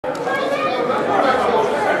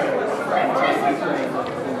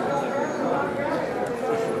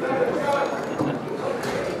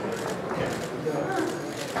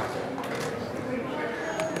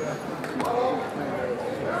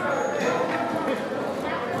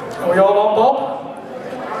Are we all on,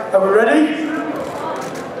 Bob? Are we ready?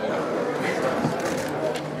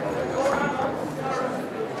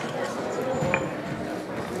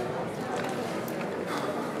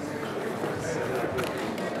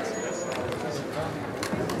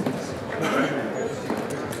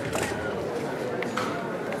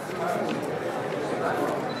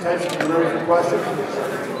 Tyson, you ready for questions?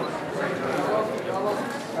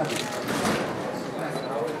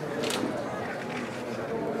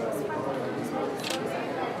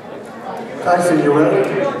 Tyson, you ready?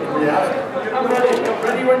 Yeah. I'm ready. I'm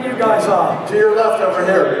ready when you guys are. To your left over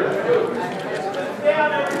here.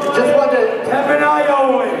 Just wanted to... Kevin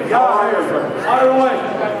Ioli. How are you, friend? Fire away.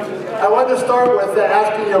 I wanted to start with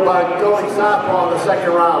asking you about going southpaw in the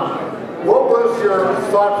second round. What was your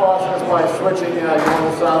thought process by switching going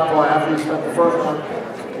to southpaw after you spent the first one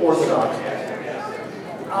orthodox?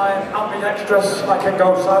 I'm ambidextrous. I can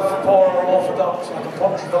go southpaw or orthodox. I can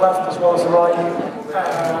punch with the left as well as the right.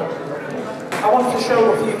 I wanted to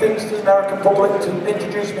show a few things to the American public to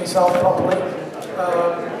introduce myself properly.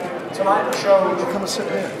 Tonight I showed a little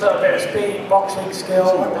bit of speed, boxing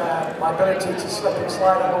skill, my ability to slip and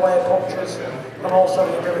slide on the way of punches, and also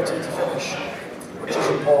the ability to finish, which is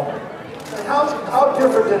important. And how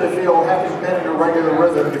different did it feel having been in a regular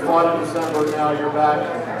rhythm? You fought in December, now you're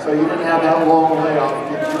back, so you didn't have that long layoff.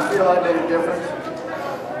 Did you feel that made a difference?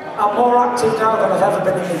 I'm more active now than I've ever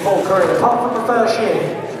been in my full career. Apart from the first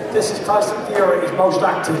year, this is Tyson Fury, is most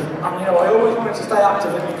active. And you know, I always wanted to stay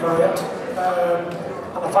active in my career.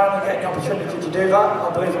 And I finally get the opportunity to do that. I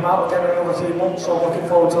believe I'm out again in another 2 months, so I'm looking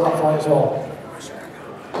forward to that fight as well.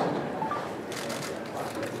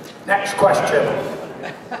 Next question.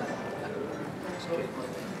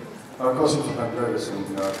 Question from Kenny Bayless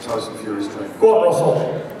and Tyson Fury's training. Go on, Russell.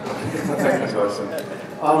 Thank you, Tyson.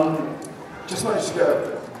 Just managed to get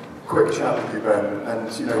a quick chat with you, Ben,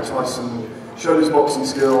 and you know, Tyson showed his boxing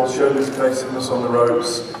skills, showed his evasiveness on the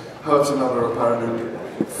ropes, hurt another opponent,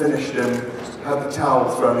 finished him, had the towel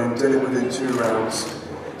thrown in, did it within 2 rounds,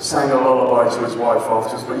 sang a lullaby to his wife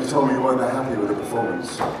afterwards, but you told me you weren't that happy with the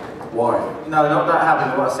performance. Why? No, not that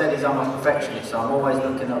happy. What I said is I'm a perfectionist, so I'm always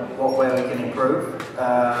looking at where we can improve.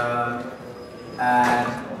 And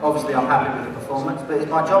obviously I'm happy with the performance, but it's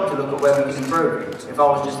my job to look at where we can improve. If I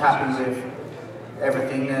was just happy with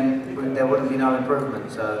everything, then there wouldn't be no improvement.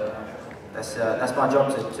 So that's my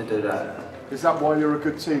job to do that. Is that why you're a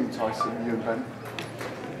good team, Tyson, you and Ben?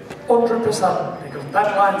 100%, because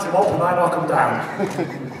Ben lines him up and I knock him down.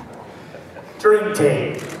 Dream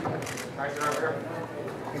team.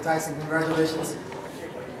 Hey Tyson, congratulations.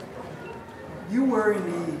 You wearing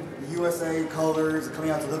the USA colors, coming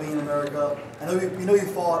out to living in America. I know you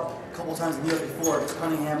fought a couple times in the US before, it was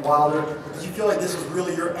Cunningham, Wilder. Did you feel like this was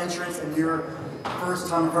really your entrance and your first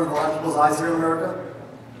time in front of a lot of people's eyes here in America?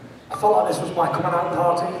 I felt like this was my coming out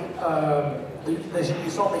party. You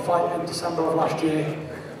saw me fight in December of last year.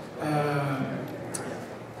 I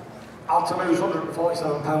had to lose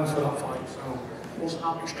 147 pounds for that fight, so it wasn't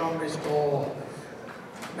at my strongest, or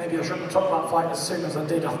maybe I shouldn't have took that fight as soon as I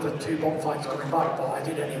did after 2 bump fights coming back, but I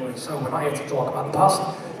did anyway, so we're not here to talk about the past.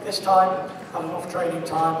 This time, I had enough training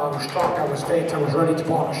time, I was strong, I was fit, I was ready to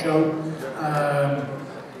put on a show.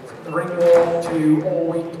 From the ring walk to all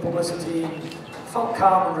week publicity, I felt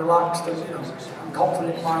calm and relaxed, and you know, I'm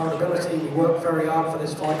confident in my own ability. We worked very hard for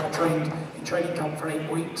this fight. I trained in training camp for 8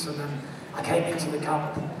 weeks, and then I came into the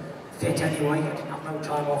camp fit anyway. I didn't have no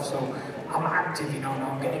time off, so I'm active, you know,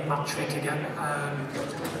 now I'm getting match fit again. I'm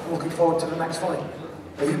looking forward to the next fight.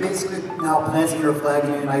 Are you basically now planting your flag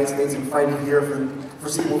in the United States and fighting here for the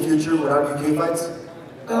foreseeable future without UK fights?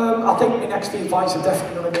 I think the next few fights are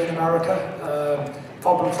definitely going to be in America.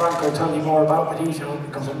 Bob and Frank will tell you more about the detail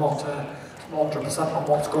because I'm not 100% on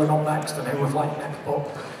what's going on next and who we're fighting next. But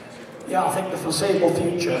yeah, I think the foreseeable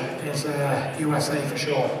future is USA for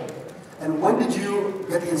sure. And when did you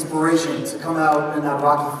get the inspiration to come out in that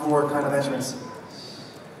Rocky IV kind of entrance?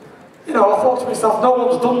 You know, I thought to myself, no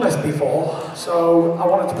one's done this before, so I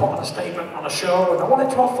wanted to put on a statement on a show, and I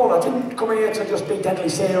wanted to have fun. I didn't come here to just be deadly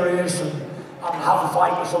serious and have a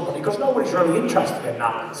fight with somebody, because nobody's really interested in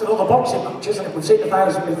that. It's another boxing match, isn't it? We've seen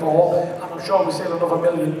 1,000 before, and I'm sure we've seen another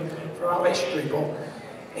 1,000,000 throughout history, but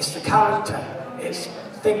it's the character, it's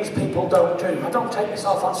things people don't do. I don't take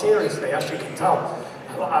myself that seriously, as you can tell.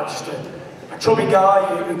 I'm just a chubby guy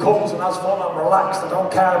who comes and has fun. I'm relaxed. I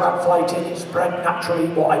don't care about fighting. It's bred naturally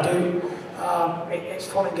what I do. It's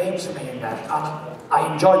fun and games for me in there. And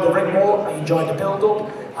I enjoyed the ring walk. I enjoyed the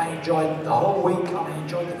build-up. I enjoyed the whole week, and I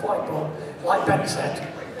enjoyed the fight. But like Ben said,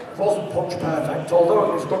 it wasn't punch perfect.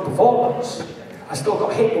 Although it was a good performance, I still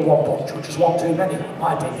got hit with 1 punch, which is 1 too many, in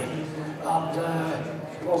my opinion. And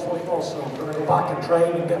It was what it was, so I'm going to go back and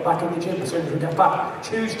train and get back in the gym as soon as we get back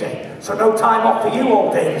Tuesday. So no time off for you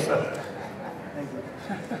all, Davison.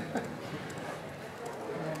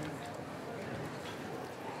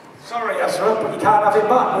 Sorry, Ezra, but you can't have him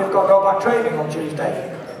back. We've got to go back training on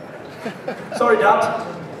Tuesday. Sorry, Dad.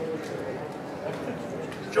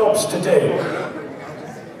 Jobs to do.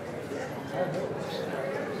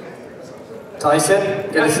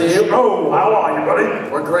 Tyson, good to see you. Oh, how are you,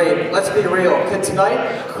 buddy? We're great. Let's be real. Could tonight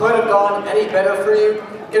could have gone any better for you?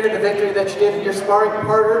 Getting the victory that you did with your sparring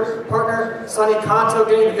partner, Sonny Kanto,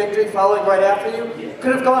 getting the victory following right after you?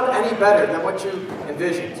 Could have gone any better than what you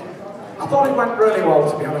envisioned? I thought it went really well,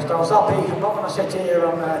 to be honest. I was happy. I'm not going to sit here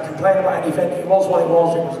and complain about anything. It was what it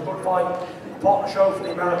was. It was a good fight. I put on a show for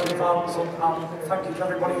the American fans, and thank you to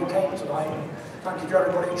everybody who came tonight. Thank you to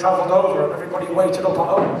everybody who travelled over and everybody who waited up at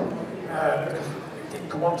home. Because it didn't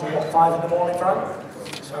come on till, what, 5 in the morning for him.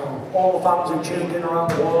 So all the fans who tuned in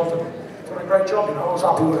around the world and done a great job, you know. I was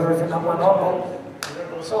happy with everything that went on,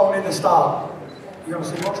 but it's only the start. You're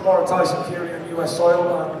going to see much more of Tyson Fury on US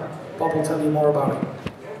soil, and Bob will tell you more about it.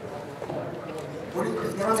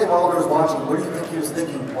 If Deontay Wilder was watching, what do you think he was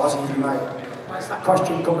thinking watching you tonight? Where's that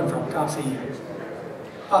question coming from? Can't see you.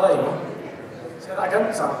 Oh, there you go. Say that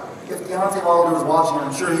again? Sorry. If Deontay Wilder was watching,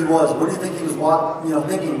 I'm sure he was. What do you think he was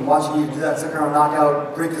thinking watching you do that second round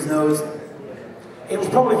knockout, break his nose? He was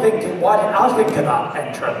probably thinking, why didn't I think of that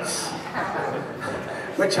entrance?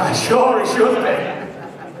 Which I'm sure he should be.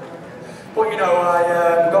 But you know,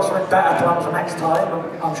 we've got something better planned for next time,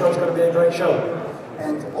 and I'm sure it's going to be a great show.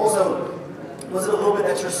 And also, was it a little bit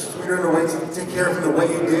extra sweeter in a way to take care of him the way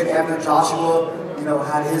you did after Joshua,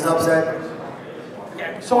 had his upset?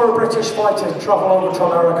 Saw a British fighter travel over to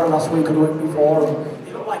America last week or the week before, and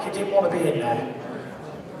he looked like he didn't want to be in there.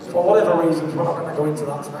 For whatever reasons, we're not going to go into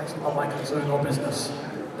that tonight, it's not my concern or business.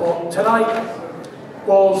 But tonight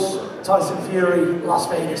was Tyson Fury, Las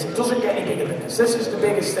Vegas. It doesn't get any bigger than this. This is the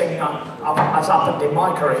biggest thing that has happened in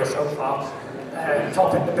my career so far.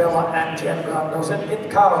 Topping the bill at MGM Grand. I was in the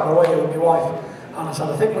car on the way with my wife, and I said,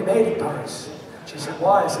 I think we made it, Paris. She said,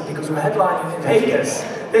 why? I said, because we're headlining in Vegas.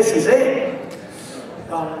 This is it.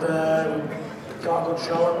 And got a good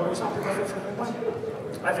show, and I was happy with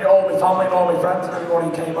everything. All my family and all my friends and everybody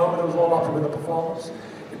who came over, I was all happy with the performance.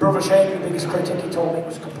 My brother Shane, the biggest critic, he told me it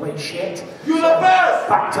was complete shit. You're the best!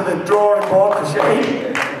 Back to the drawing board for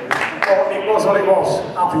Shane. But it was what it was.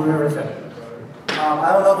 Happy with everything.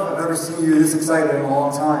 I don't know if I've ever seen you this excited in a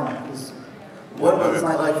long time. What was this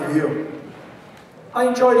night like for you? I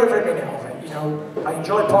enjoyed every minute of it, I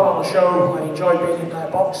enjoyed putting on the show, I enjoyed being in there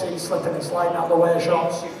boxing, slipping and sliding out the wear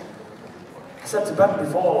shots. I said to Ben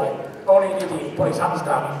before, only an idiot put his hands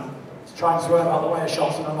down and try and swerve out the wear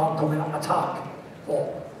shots and an oncoming attack.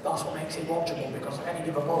 But that's what makes it watchable, because at any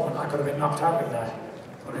given moment I could have been knocked out in there.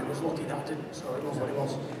 But it was lucky that I didn't, so it was what it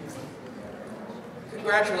was.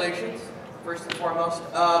 Congratulations, first and foremost.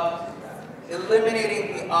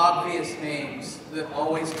 Eliminating the obvious names that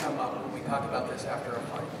always come up when we talk about this after a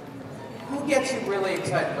fight. Who gets you really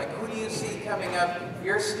excited? Like, who do you see coming up?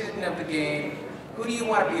 You're a student of the game. Who do you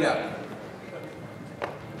want to beat up?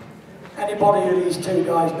 Anybody who these two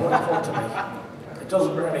guys put in front of me, it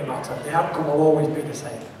doesn't really matter. The outcome will always be the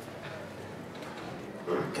same.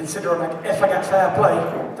 Considering if I get fair play,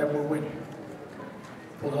 then we'll win.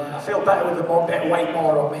 But I feel better with a bit of weight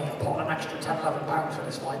more on me. I put an extra 10-11 pounds for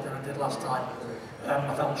this fight than I did last time.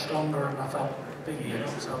 I felt stronger and I felt bigger,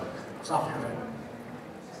 so I was happy with it.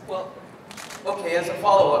 Well, okay, as a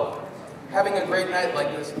follow-up, having a great night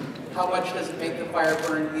like this, how much does it make the fire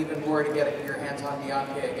burn even more to get your hands on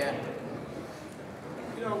Deontay again?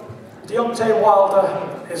 Deontay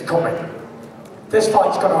Wilder is coming. This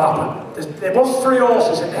fight's going to happen. There was 3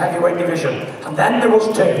 horses in the heavyweight division, and then there was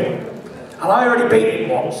 2. And I already beat him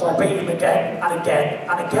once, so I beat him again, and again,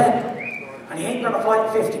 and again. And he ain't going to fight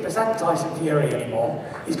 50% Tyson Fury anymore.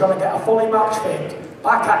 He's going to get a fully match fit,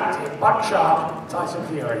 back active, back sharp Tyson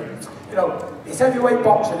Fury. It's heavyweight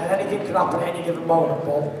boxing and anything can happen at any given moment,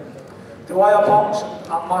 but the way I box,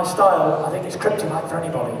 at my style, I think it's kryptonite for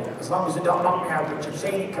anybody. As long as they don't knock me out, which I've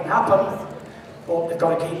seen it can happen, but they've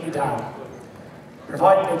got to keep me down.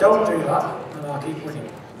 Provided they don't do that, then I'll keep winning.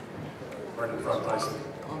 Right in front, Tyson.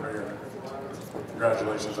 Right here.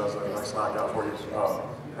 Congratulations, that was a nice knockout for you.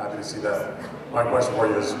 Happy to see that. My question for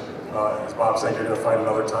you is, as Bob said, you're going to fight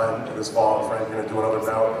another time this fall, and Frank, you're going to do another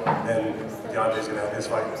bout, and Deontay's going to have his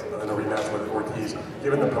fight in a rematch with Ortiz.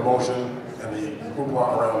 Given the promotion and the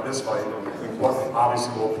hoopla around this fight, what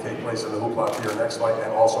obviously will take place in the hoopla for your next fight,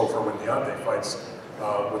 and also for when Deontay fights,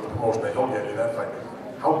 with the promotion that he'll get in that fight,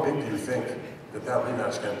 how big do you think that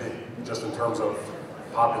rematch can be, just in terms of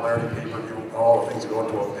popularity, pay-per-view, all the things that go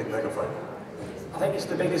into a big mega fight? I think it's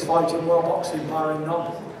the biggest fight in world boxing, barring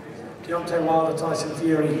none. Deontay Wilder, Tyson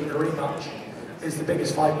Fury, the rematch, is the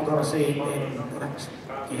biggest fight we're going to see in the next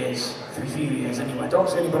years, for a few years anyway. I don't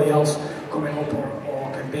see anybody else coming up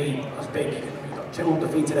or can be as big. You've got 2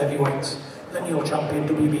 undefeated heavyweights, lineal champion,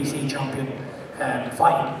 WBC champion,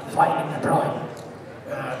 fighting in the prime.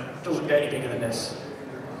 Doesn't get any bigger than this.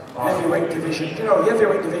 Heavyweight division, you know, the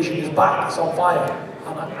heavyweight division is back, it's on fire.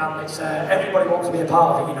 And it's, everybody wants to be a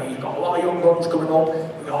part of it. You know, you've got a lot of young guns coming up,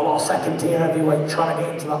 you've got a lot of second-tier heavyweight trying to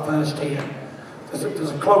get into that first tier.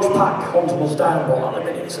 There's a close pack hunting us down, but at the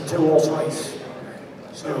minute it's a 2-horse race.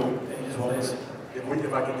 So, it is what it is.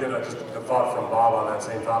 If I could get just a thought from Bob on that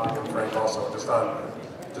same topic, and Frank also, just on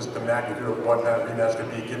the magnitude of what that rematch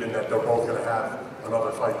could be, given that they're both going to have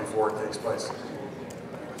another fight before it takes place.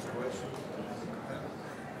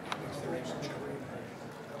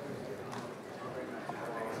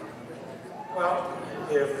 Well,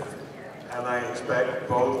 and I expect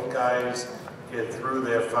both guys get through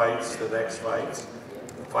their fights, the next fights.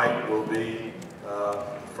 The fight will be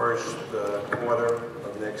first quarter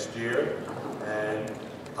of next year, and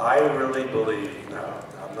I really believe now,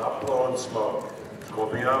 I'm not blowing smoke, it's going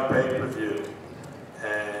to be on pay-per-view,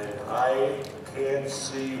 and I can't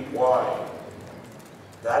see why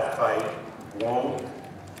that fight won't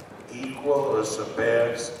equal or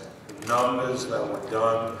surpass the numbers that were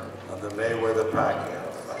done on the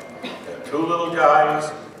Mayweather-Pacquiao fight. They're 2 little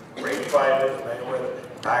guys, great fighters.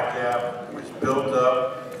 Mayweather-Pacquiao was built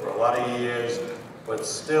up for a lot of years, but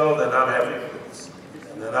still they're not heavyweights.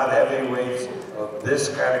 And they're not heavyweights of this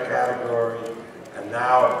kind of category, and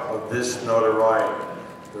now of this notoriety.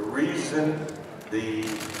 The reason the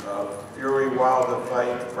Fury-Wilder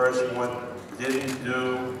fight, the first one, didn't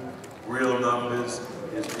do real numbers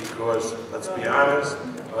is because, let's be honest,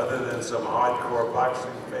 other than some hardcore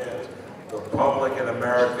boxing fans, the public in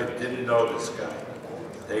America didn't know this guy.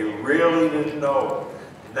 They really didn't know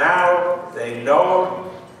him. Now they know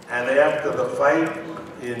him, and after the fight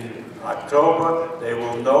in October, they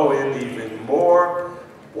will know him even more.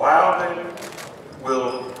 Wilder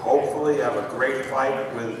will hopefully have a great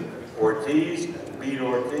fight with Ortiz and beat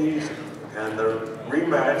Ortiz, and the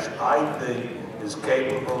rematch, I think, is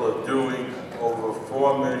capable of doing over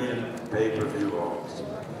 4 million pay-per-view homes.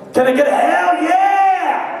 Can I get a hell yeah?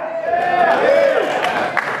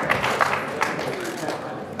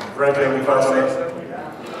 Frank, any thoughts on this?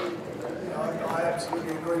 I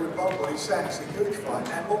absolutely agree with Bob. What he's saying, it's a huge fight,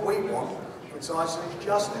 and what we want for Tyson is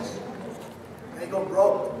justice. And he got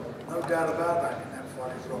robbed, no doubt about that. In that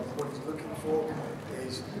fight, he's robbed. What he's looking for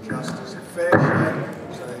is justice, a fair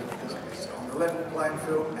shake, so it's on the level playing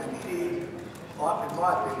field, and he, in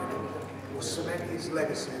my opinion, will cement his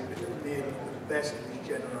legacy of being the best of his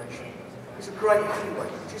generation. He's a great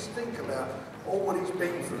heavyweight. Just think about all what he's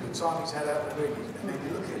been through, the time he's had out the ring. And then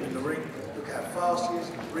you look at him in the ring, look how fast he is,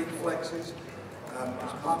 his reflexes, his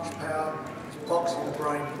punch power, his boxing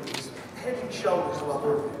brain, his head and shoulders above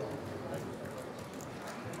all.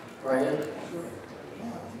 Ryan?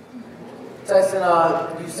 Tyson,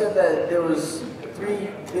 you said that there was 3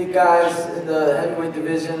 big guys in the heavyweight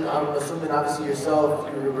division. I'm assuming obviously yourself,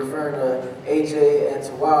 you were referring to AJ and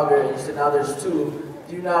to Wilder, and you said now there's 2.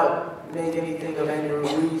 Do you not make anything of Andy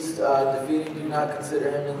Ruiz defeating? Do you not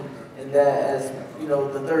consider him in that as, you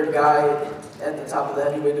know, the 3rd guy at the top of the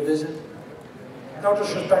heavyweight division? No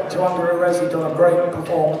disrespect to Andy Ruiz, he's done a great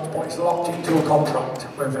performance, but he's locked into a contract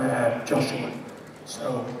with Joshua.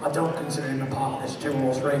 So I don't consider him a part of this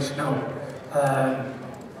 2-horse race, no.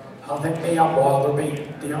 I think me and Wilder beat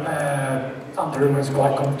Andy Ruiz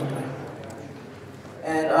quite comfortably.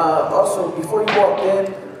 And also, before you walked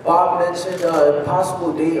in, Bob mentioned a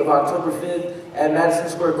possible date of October 5th at Madison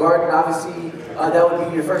Square Garden. Obviously, that would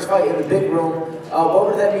be your first fight in the big room. What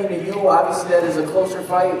would that mean to you? Obviously, that is a closer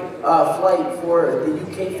flight for the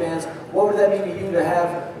UK fans. What would that mean to you to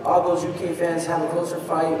have all those UK fans have a closer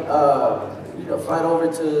fight, flight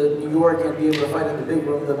over to New York and be able to fight in the big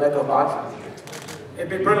room, the Mecca of boxing? It'd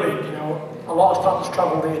be brilliant, you know. A lot of fans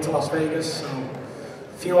travel here to Las Vegas, so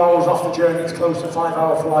a few hours off the journey, it's close to a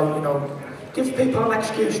 5-hour flight, you know. Gives people an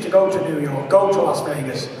excuse to go to New York, go to Las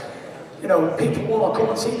Vegas. You know, people want to come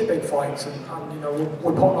and see the big fights, and you know,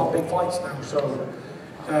 we're putting on big fights now, so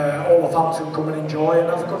all the fans can come and enjoy and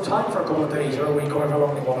have a good time for a couple of days or a week, or however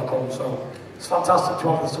long they want to come. So it's fantastic to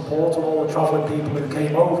have the support of all the travelling people who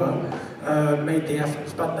came over, made the effort,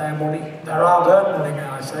 spent their money, their hard-earned money, may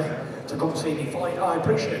I say, to come see me fight. I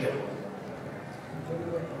appreciate it.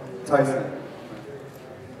 Tyson,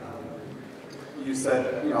 you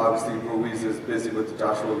said, you know, obviously Ruiz is busy with the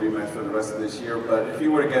Joshua rematch for the rest of this year, but if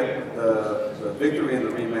you were to get the victory in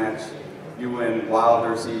the rematch, you and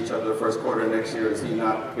Wilder see each other the first quarter of next year, is he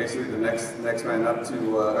not basically the next man up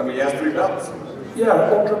to, I mean, he has 3 belts. Yeah,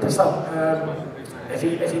 100%. If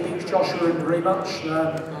he beats Joshua in the rematch,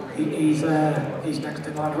 he's next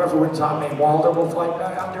in line. Whoever wins that, I mean, Wilder will fight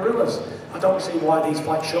Andy Ruiz. I don't see why these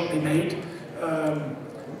fights shouldn't be made.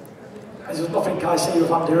 There's nothing I see with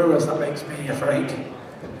Andy Ruiz that makes me afraid.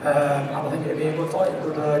 And I think it'd be a good fight,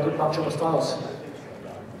 good matchup of styles.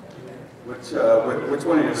 Which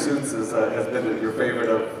one of your suits has been your favorite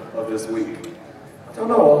of this week? I don't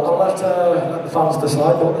know, I'll let the fans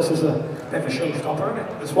decide, but this is a bit of a showstopper, isn't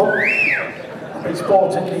it? This one. I've been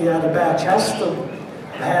sporting the bare chest and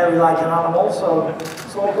hairy like an animal, so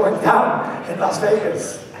it's all going down in Las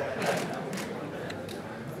Vegas.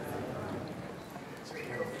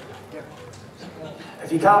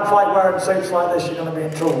 If you can't fight wearing suits like this, you're going to be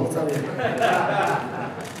in trouble, I'll tell you.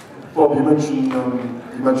 Bob, you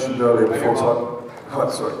mentioned earlier before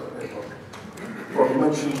Bob, you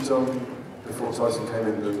mentioned before Tyson came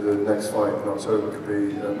in the next fight in October could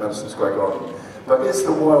be Madison Square Garden. But is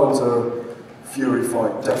the Wilder Fury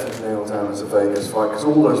fight definitely nailed down as a Vegas fight? Because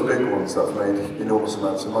all those big ones that have made enormous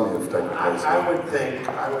amounts of money have taken place. I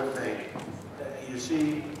would think, you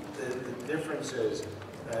see, the difference is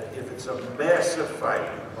that if it's a massive fight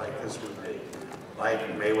like this would be, like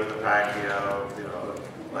Mayweather Pacquiao, you know,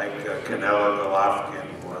 like Canelo Golovkin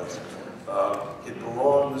was, it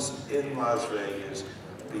belongs in Las Vegas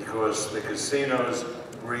because the casinos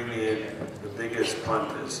bring in the biggest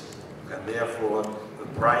punters, and therefore the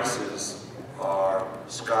prices are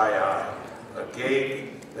sky high. A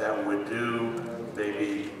gig that would do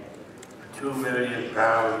maybe £2 million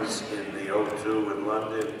in the O2 in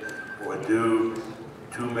London, or do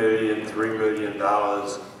 $2 million, $3 million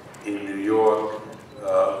in New York,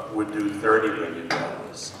 would do $30 million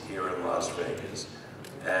here in Las Vegas.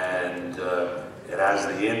 And it has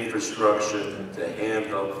the infrastructure to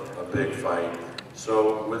handle a big fight.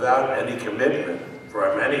 So without any commitment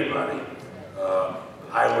from anybody,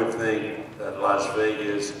 I would think that Las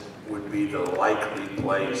Vegas would be the likely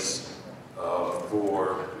place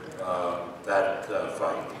for that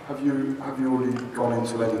fight. Have you already gone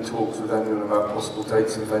into any talks with anyone about possible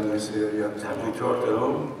dates and venues here yet? Have you talked to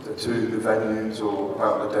whom? To the venues or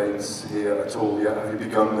about the dates here at all yet? Have you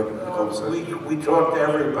begun the conversation? We talk to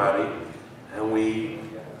everybody, and we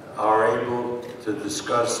are able to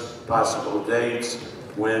discuss possible dates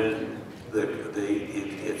when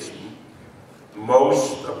it's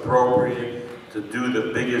most appropriate to do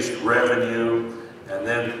the biggest revenue, and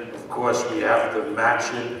then of course we have to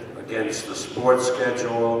match it against the sports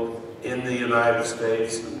schedule in the United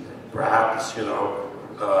States, and perhaps, you know,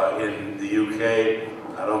 in the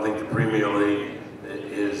UK, I don't think the Premier League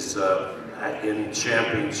is in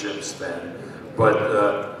championships then. But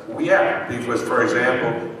yeah, because for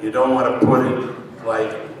example, you don't want to put it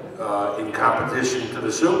like in competition to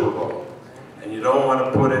the Super Bowl, and you don't want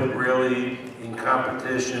to put it really in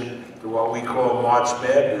competition to what we call March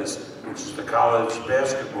Madness, which is the college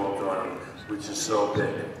basketball tournament, which is so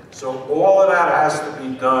big. So all of that has to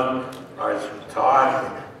be done. As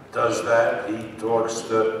Todd does that, he talks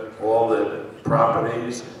to all the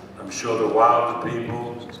properties. I'm sure the Wilder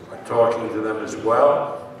people are talking to them as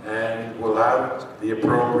well, and we'll have the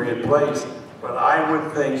appropriate place. But I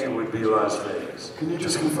would think it would be Las Vegas. Can you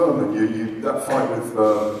just confirm that that fight with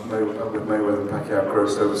Mayweather and Pacquiao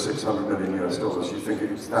grossed over $600 million US? You think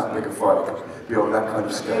it's that big a fight beyond that kind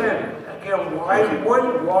of scale? Again,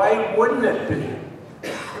 why wouldn't it be?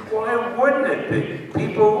 Why wouldn't it be?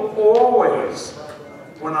 People always,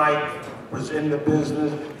 when I was in the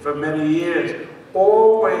business for many years,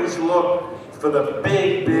 always look for the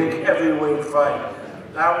big heavyweight fight.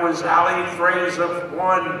 That was Ali Fraser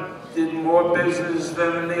won, did more business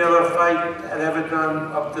than any other fight had ever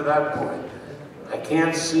done up to that point. I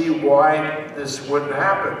can't see why this wouldn't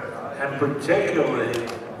happen, and particularly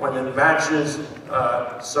when it matches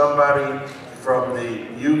somebody from the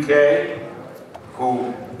UK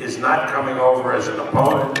who is not coming over as an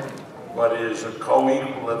opponent, but is a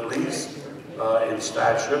co-equal at least in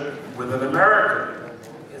stature with an American.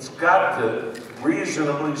 It's got to,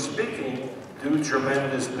 reasonably speaking, do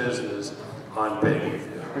tremendous business on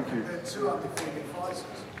pay-per-view. Thank you. They're two undefeated fighters.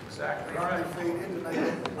 Exactly. They're undefeated and they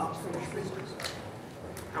get unfinished business.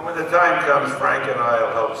 And when the time comes, Frank and I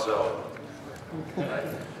will help sell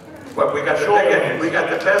them. But we got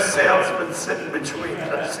the best salesman sitting between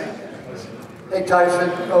us. Hey Tyson,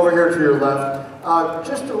 over here to your left.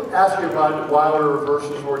 Just to ask you about Wilder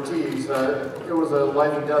versus Ortiz. It was a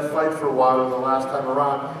life and death fight for Wilder the last time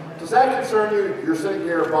around. Does that concern you? You're sitting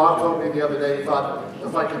here, Bob told me the other day he thought the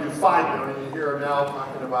fight could do 5 million, and you hear him now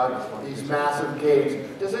talking about these massive gates.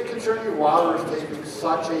 Does it concern you Wilder is taking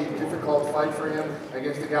such a difficult fight for him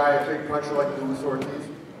against a guy, a big puncher like Luis Ortiz?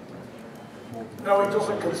 No, it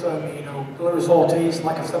doesn't concern me. You know, Luis Ortiz,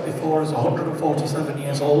 like I said before, is 147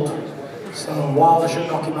 years old. So Wilder should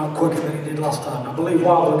knock him out quicker than he did last time. I believe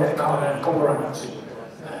Wilder will get him out in a couple of rounds.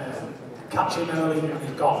 Catch him early and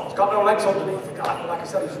he's gone. He's got no legs underneath the guy. Like I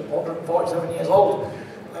said, he's 147 years old.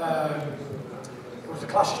 It was a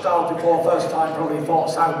clash of styles before, first time probably he fought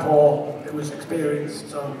southpaw. It was experienced,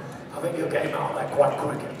 so I think he'll get him out there quite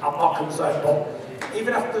quick. I'm not concerned, but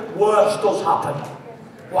even if the worst does happen,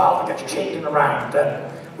 Wilder gets chained in the round, then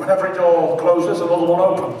when every door closes, another one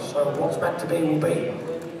opens. So what's meant to be will be.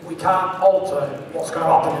 We can't alter what's going to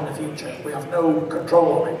happen in the future. We have no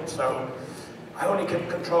control of it. So I only can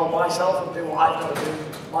control myself and do what I've got to do,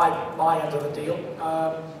 my end of the deal.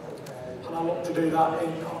 And I look to do that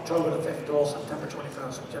in October the 5th or September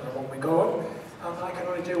 21st, whichever one we go on. And I can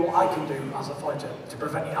only do what I can do as a fighter to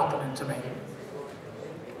prevent it happening to me.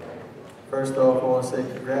 First off, I want to say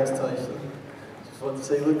congrats, Tyson. Just want to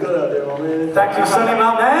say you look good out there, my man. Thank you, Sonny,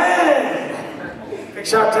 my man! Big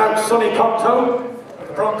shout out to Sonny Conto,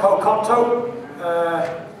 the Bronco Conto.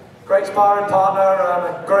 Great sparring partner and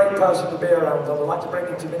a great person to be around. I would like to bring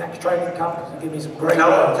him to my next training camp and give me some great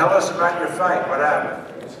Tell us about your fight. What happened?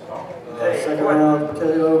 Second round,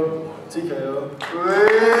 KO, TKO.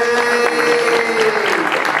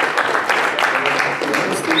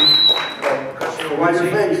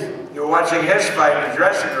 You're watching his fight in the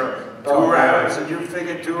dressing room. 2 rounds, and you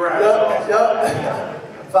figured 2 rounds.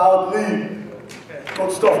 Yep. Fouled lead.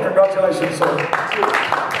 Good stuff. Congratulations,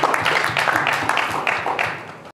 sir.